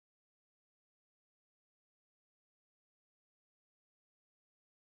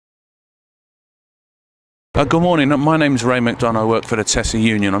Good morning, my name's Ray McDonagh. I work for the TSSA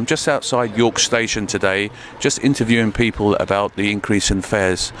Union. I'm just outside York Station today, just interviewing people about the increase in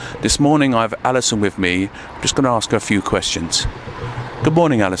fares. This morning I have Alison with me. I'm just going to ask her a few questions. Good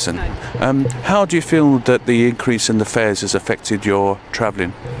morning, Alison. How do you feel that the increase in the fares has affected your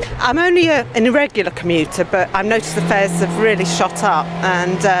travelling? I'm only an irregular commuter, but I've noticed the fares have really shot up,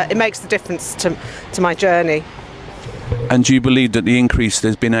 and it makes a difference to my journey. And do you believe that the increase,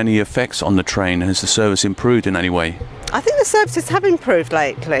 there's been any effects on the train? Has the service improved in any way? I think the services have improved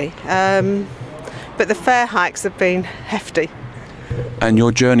lately, but the fare hikes have been hefty. And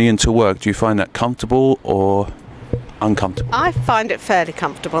your journey into work, do you find that comfortable or uncomfortable? I find it fairly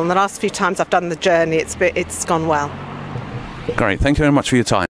comfortable, and the last few times I've done the journey, it's gone well. Great, thank you very much for your time.